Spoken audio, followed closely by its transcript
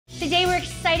Today we're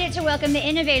excited to welcome the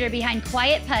innovator behind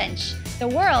Quiet Punch, the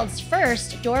world's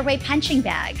first doorway punching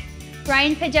bag.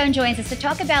 Brian Pedone joins us to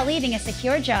talk about leaving a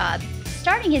secure job,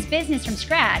 starting his business from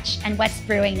scratch, and what's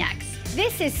brewing next.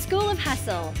 This is School of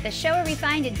Hustle, the show where we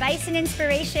find advice and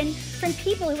inspiration from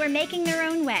people who are making their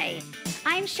own way.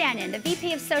 I'm Shannon, the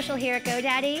VP of Social here at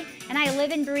GoDaddy, and I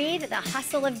live and breathe the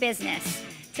hustle of business.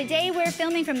 Today we're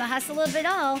filming from the hustle of it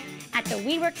all at the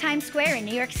WeWork Times Square in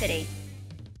New York City.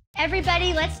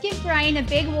 Everybody, let's give Brian a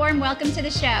big warm welcome to the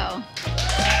show.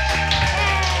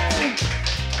 Yay.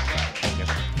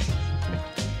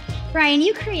 Brian,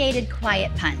 you created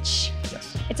Quiet Punch.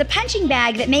 Yes. It's a punching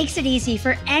bag that makes it easy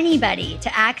for anybody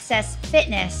to access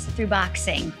fitness through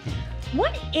boxing.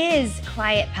 What is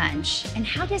Quiet Punch and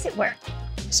how does it work?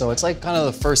 So it's like kind of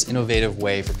the first innovative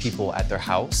way for people at their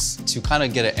house to kind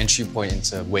of get an entry point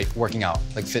into working out,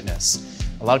 like fitness.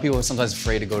 A lot of people are sometimes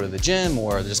afraid to go to the gym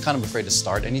or they're just kind of afraid to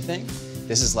start anything.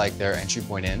 This is like their entry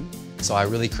point in. So I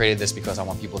really created this because I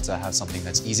want people to have something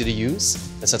that's easy to use,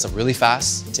 that sets up really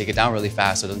fast, take it down really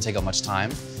fast so it doesn't take up much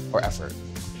time or effort.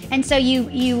 And so you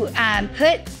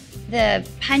put the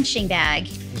punching bag,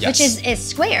 Yes. which is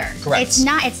square. Correct. It's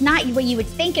not what you would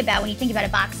think about when you think about a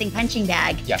boxing punching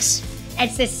bag. Yes.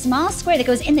 It's this small square that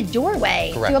goes in the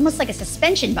doorway, Correct. to almost like a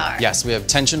suspension bar. Yes, we have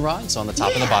tension rods on the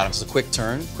top and the bottom. So quick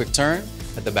turn,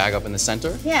 put the bag up in the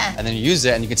center. Yeah. And then you use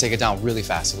it and you can take it down really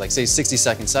fast. So like say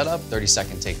 60-second setup,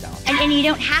 30-second takedown. And you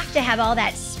don't have to have all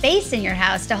that space in your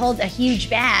house to hold a huge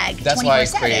bag. That's why I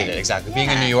 24/7. created it, exactly. Being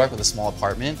in New York with a small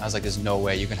apartment, I was like, there's no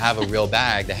way you can have a real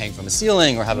bag that hang from the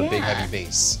ceiling or have a big heavy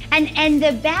base. And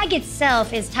the bag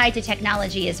itself is tied to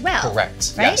technology as well.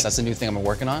 Correct. Right? Yes, that's a new thing I'm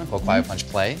working on called Quiet Punch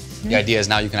Play. The idea is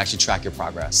now you can actually track your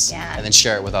progress and then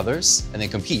share it with others and then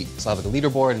compete. So I'll have like a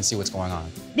leaderboard and see what's going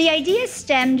on. The idea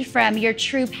stemmed from your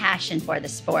true passion for the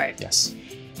sport. Yes.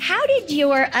 How did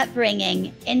your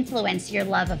upbringing influence your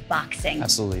love of boxing?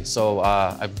 Absolutely. So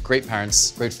I have great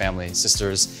parents, great family,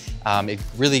 sisters. It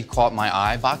really caught my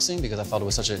eye, boxing, because I felt it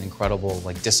was such an incredible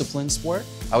disciplined sport.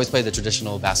 I always played the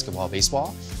traditional basketball,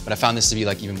 baseball, but I found this to be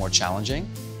even more challenging,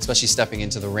 especially stepping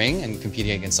into the ring and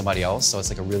competing against somebody else. So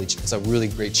it's a really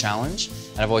great challenge.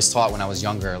 And I've always taught when I was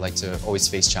younger, to always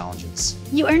face challenges.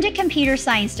 You earned a computer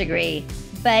science degree,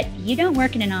 but you don't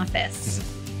work in an office.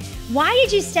 Why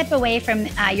did you step away from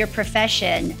your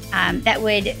profession that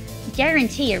would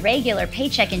guarantee a regular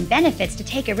paycheck and benefits to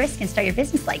take a risk and start your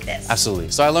business like this? Absolutely.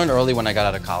 So I learned early when I got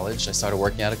out of college, I started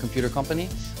working at a computer company.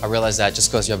 I realized that just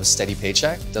because you have a steady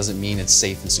paycheck doesn't mean it's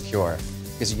safe and secure,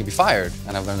 because you can be fired.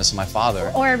 And I've learned this from my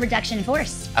father. Or a reduction in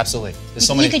force. Absolutely. There's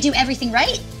You could do everything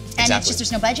right. And Exactly. it's just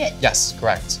there's no budget. Yes,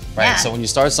 correct. Right. Yeah. So when you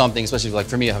start something, especially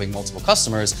for me having multiple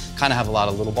customers, kind of have a lot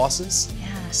of little bosses. Yeah.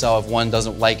 So if one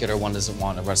doesn't like it or one doesn't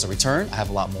want a return, I have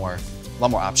a lot more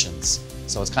options.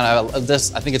 So it's kind of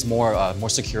this. I think it's more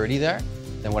security there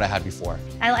than what I had before.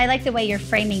 I like the way you're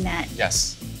framing that.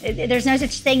 Yes. There's no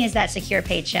such thing as that secure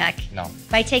paycheck. No.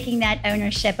 By taking that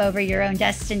ownership over your own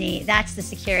destiny, that's the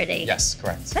security. Yes,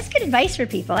 correct. That's good advice for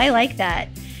people. I like that.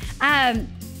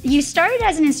 You started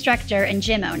as an instructor and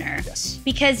gym owner. Yes.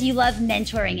 Because you love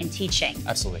mentoring and teaching.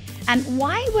 Absolutely.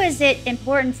 Why was it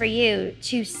important for you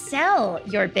to sell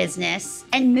your business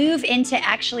and move into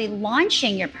actually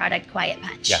launching your product, Quiet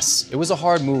Punch? Yes. It was a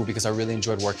hard move because I really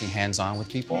enjoyed working hands-on with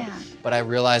people. Yeah. But I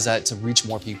realized that to reach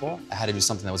more people, I had to do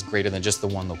something that was greater than just the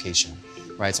one location.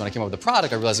 Right? So when I came up with the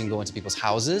product, I realized I can go into people's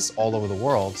houses all over the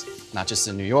world, not just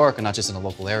in New York or not just in a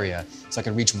local area, so I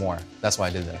could reach more. That's why I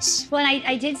did this. Well, and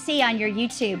I did see on your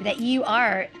YouTube that you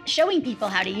are showing people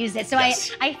how to use it. So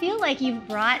yes. I feel like you've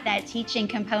brought that teaching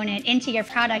component into your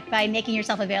product by making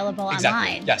yourself available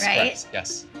Exactly. online, Yes, right? correct.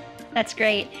 Yes. That's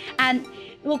great.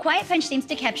 Well, Quiet Punch seems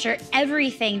to capture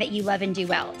everything that you love and do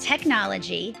well.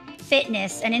 Technology,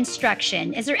 fitness, and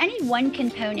instruction. Is there any one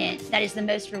component that is the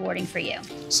most rewarding for you?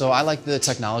 So I like the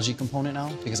technology component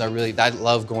now because I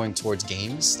love going towards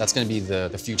games. That's going to be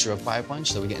the future of Quiet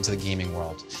Punch, so we get into the gaming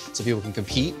world. So people can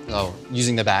compete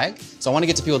using the bag. So I want to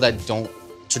get to people that don't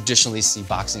traditionally see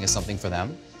boxing as something for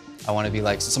them. I want to be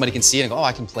so somebody can see it and go, oh,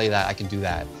 I can play that, I can do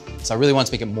that. So I really want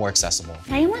to make it more accessible.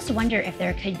 I almost wonder if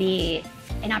there could be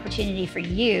an opportunity for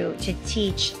you to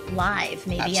teach live,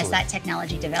 maybe Absolutely. as that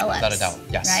technology develops. Without a doubt,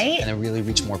 yes. Right? And then really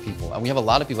reach more people. And we have a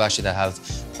lot of people actually that have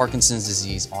Parkinson's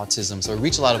disease, autism, so we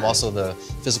reach a lot of also the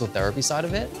physical therapy side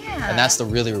of it. Yeah. And that's the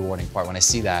really rewarding part when I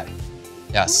see that.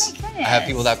 Yes. Oh my I have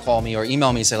people goodness. that call me or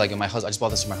email me and say I just bought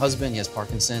this for my husband, he has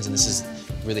Parkinson's, and this is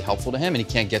really helpful to him and he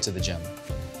can't get to the gym.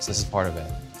 So this is part of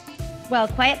it. Well,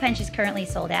 Quiet Punch is currently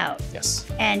sold out. Yes.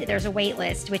 And there's a wait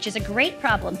list, which is a great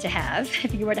problem to have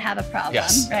if you were to have a problem,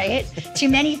 yes. right? Too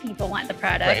many people want the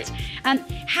product. Right.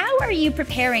 How are you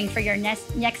preparing for your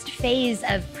next phase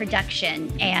of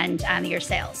production and your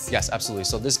sales? Yes, absolutely.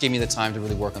 So this gave me the time to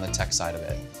really work on the tech side of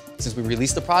it. Since we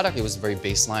released the product, it was very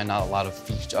baseline, not a lot of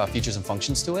features and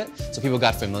functions to it. So people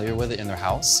got familiar with it in their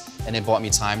house, and it bought me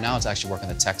time now to actually work on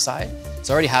the tech side.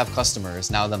 So I already have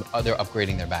customers, now they're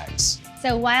upgrading their bags.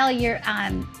 So while you're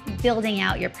building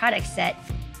out your product set,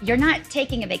 you're not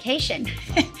taking a vacation.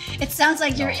 It sounds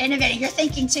like you're innovating. You're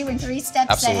thinking 2 and 3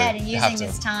 steps ahead and using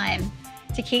this time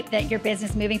to keep your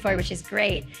business moving forward, which is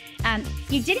great.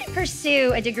 You didn't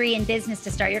pursue a degree in business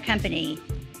to start your company,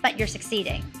 but you're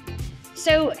succeeding.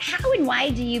 So how and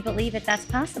why do you believe that that's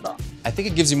possible? I think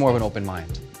it gives you more of an open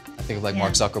mind. I think of like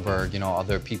Mark Zuckerberg,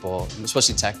 other people,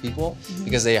 especially tech people,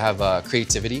 because they have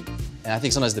creativity. And I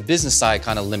think sometimes the business side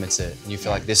kind of limits it. And you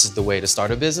feel like this is the way to start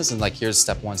a business, and like here's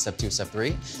step 1, step 2, step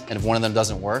 3. And if one of them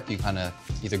doesn't work, you kind of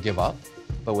either give up.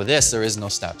 But with this, there is no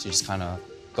steps. You just kind of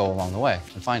go along the way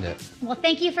and find it. Well,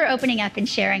 thank you for opening up and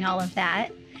sharing all of that.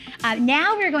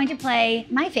 Now we're going to play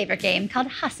my favorite game called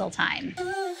Hustle Time.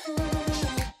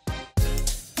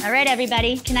 All right,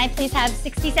 everybody, can I please have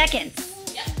 60 seconds?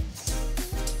 Yep.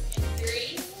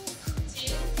 3,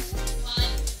 2,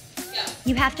 1, go.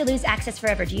 You have to lose access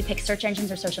forever. Do you pick search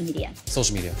engines or social media?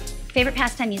 Social media. Favorite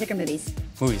pastime, music or movies?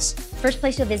 Movies. First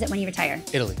place you'll visit when you retire?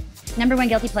 Italy. Number 1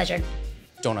 guilty pleasure?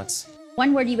 Donuts.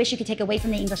 One word you wish you could take away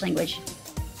from the English language?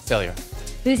 Failure.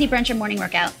 Boozy brunch or morning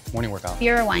workout? Morning workout.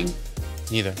 Beer or wine?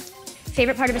 Neither.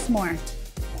 Favorite part of a s'more?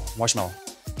 Marshmallow.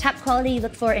 Top quality you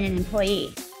look for in an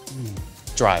employee?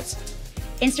 Drive.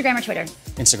 Instagram or Twitter?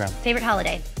 Instagram. Favorite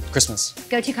holiday? Christmas.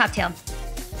 Go-to cocktail?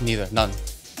 Neither. None.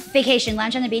 Vacation,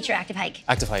 lounge on the beach or active hike?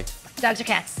 Active hike. Dogs or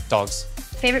cats? Dogs.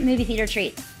 Favorite movie theater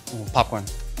treat? Popcorn.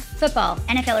 Football,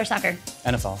 NFL or soccer?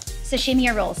 NFL. Sashimi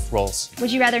or rolls? Rolls.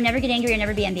 Would you rather never get angry or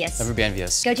never be envious? Never be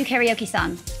envious. Go-to karaoke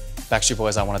song? Backstreet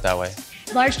Boys, I Want It That Way.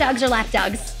 Large dogs or lap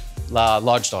dogs?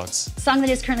 Large dogs. Song that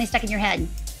is currently stuck in your head?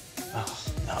 Oh,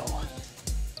 no.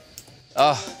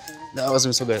 Oh, that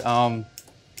wasn't so good.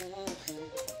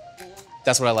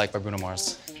 That's What I Like by Bruno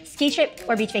Mars. Ski trip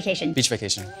or beach vacation? Beach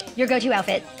vacation. Your go-to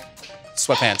outfit?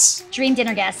 Sweatpants. Dream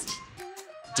dinner guest?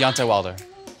 Deontay Wilder.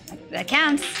 That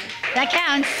counts. That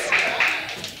counts.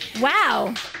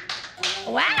 Wow.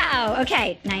 Wow.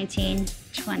 Okay. 19,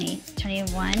 20,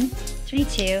 21,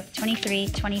 22, 23,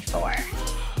 24.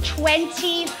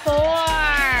 24.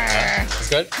 That's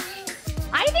good?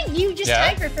 I think you just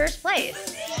tied for first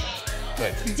place.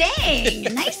 Good.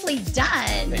 Dang. Nicely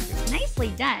done. Thank you. Nicely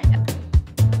done.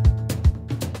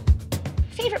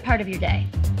 Favorite part of your day?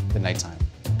 The nighttime.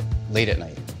 Late at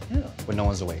night. Ooh. When no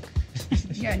one's awake.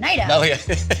 You're a night owl. No, yeah.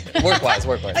 Work-wise.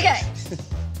 Okay.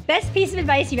 Best piece of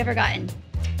advice you've ever gotten?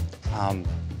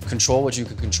 Control what you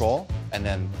can control, and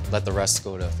then let the rest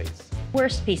go to faith.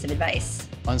 Worst piece of advice?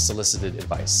 Unsolicited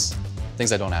advice.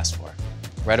 Things I don't ask for.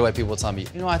 Right away, people will tell me,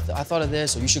 I thought of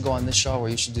this, or you should go on this show, or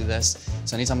you should do this.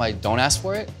 So anytime I don't ask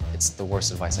for it, it's the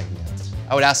worst advice I can get.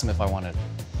 I would ask them if I wanted.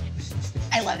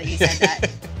 I love that you said that.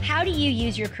 How do you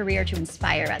use your career to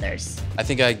inspire others? I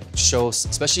think I show,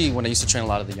 especially when I used to train a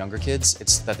lot of the younger kids,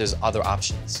 it's that there's other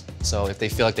options. So if they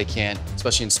feel like they can't,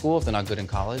 especially in school, if they're not good in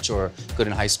college or good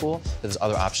in high school, there's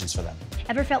other options for them.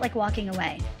 Ever felt like walking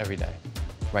away? Every day,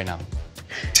 right now.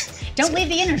 Don't leave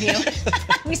the interview.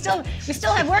 we still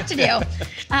have work to do.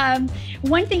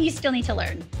 One thing you still need to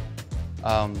learn?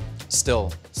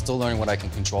 Still learning what I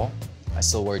can control. I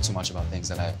still worry too much about things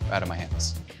that are out of my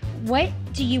hands. What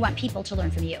do you want people to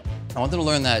learn from you? I want them to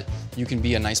learn that you can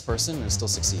be a nice person and still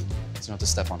succeed. So you don't have to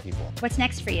step on people. What's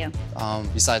next for you?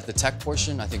 Besides the tech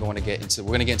portion, I think we're gonna get into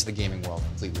the gaming world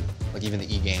completely. Like even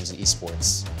the e-games and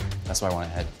e-sports. That's where I want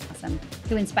to head. Awesome.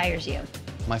 Who inspires you?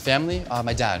 My family,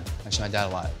 my dad. Actually, my dad a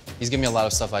lot. He's given me a lot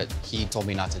of stuff he told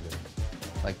me not to do.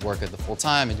 Like work at the full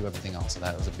time and do everything else. So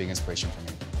that was a big inspiration for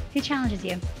me. Who challenges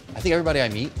you? I think everybody I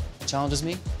meet challenges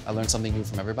me. I learn something new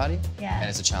from everybody. Yeah. And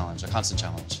it's a challenge, a constant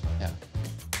challenge. Yeah.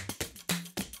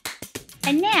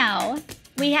 And now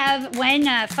we have one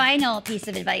final piece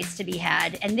of advice to be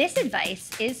had. And this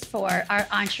advice is for our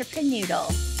entrepreneur.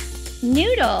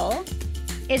 Noodle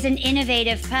is an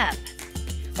innovative pup.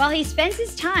 While he spends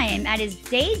his time at his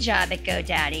day job at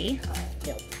GoDaddy,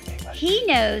 he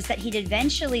knows that he'd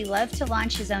eventually love to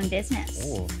launch his own business.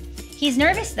 Ooh. He's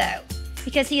nervous though,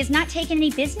 because he has not taken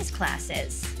any business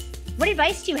classes. What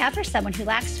advice do you have for someone who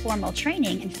lacks formal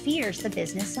training and fears the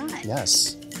business side?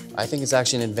 Yes, I think it's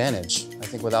actually an advantage. I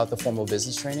think without the formal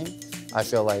business training, I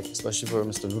feel like, especially for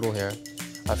Mr. Noodle here,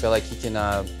 I feel like he can,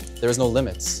 there's no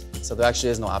limits. So there actually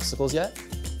is no obstacles yet.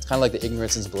 It's kind of like the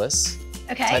ignorance is bliss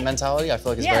type mentality. I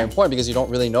feel like it's very important because you don't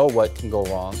really know what can go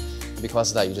wrong. And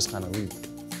because of that, you just kind of leave.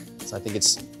 So I think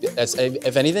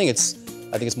if anything, I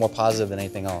think it's more positive than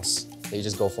anything else. That you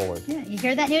just go forward. Yeah, you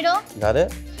hear that, Noodle? You got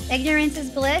it? Ignorance is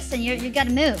bliss, and you got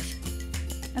to move.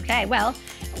 Okay, well,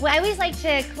 I always like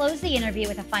to close the interview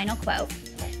with a final quote.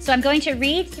 So I'm going to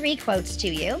read 3 quotes to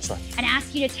you and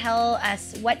ask you to tell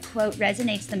us what quote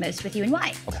resonates the most with you and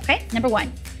why. Okay? Number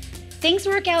 1, things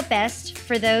work out best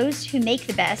for those who make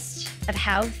the best of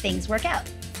how things work out.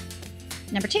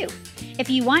 Number 2, if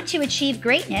you want to achieve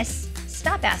greatness,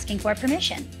 stop asking for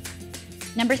permission.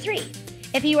 Number 3,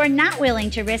 if you are not willing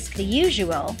to risk the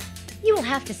usual, you will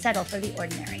have to settle for the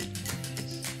ordinary.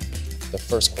 The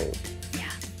first quote.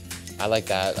 Yeah. I like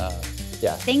that.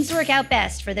 Yeah. Things work out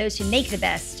best for those who make the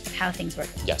best of how things work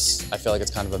out. Yes. I feel like it's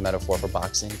kind of a metaphor for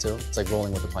boxing too. It's like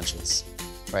rolling with the punches,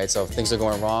 right? So if things are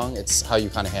going wrong, it's how you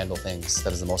kind of handle things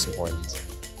that is the most important.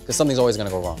 Because something's always going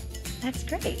to go wrong. That's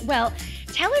great. Well,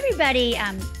 tell everybody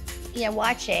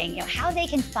watching, how they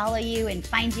can follow you and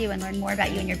find you and learn more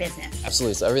about you and your business.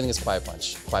 Absolutely. So everything is Quiet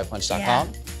Punch.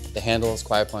 QuietPunch.com. The handle is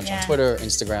Quiet Punch on Twitter,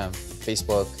 Instagram,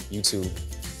 Facebook, YouTube.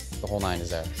 The whole 9 is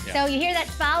there. Yeah. So you hear that?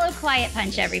 Follow Quiet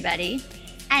Punch, everybody.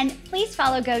 And please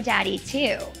follow GoDaddy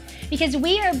too, because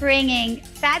we are bringing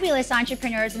fabulous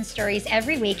entrepreneurs and stories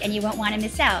every week, and you won't want to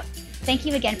miss out. Thank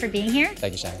you again for being here.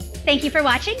 Thank you, Shannon. Thank you for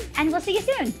watching, and we'll see you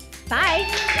soon. Bye.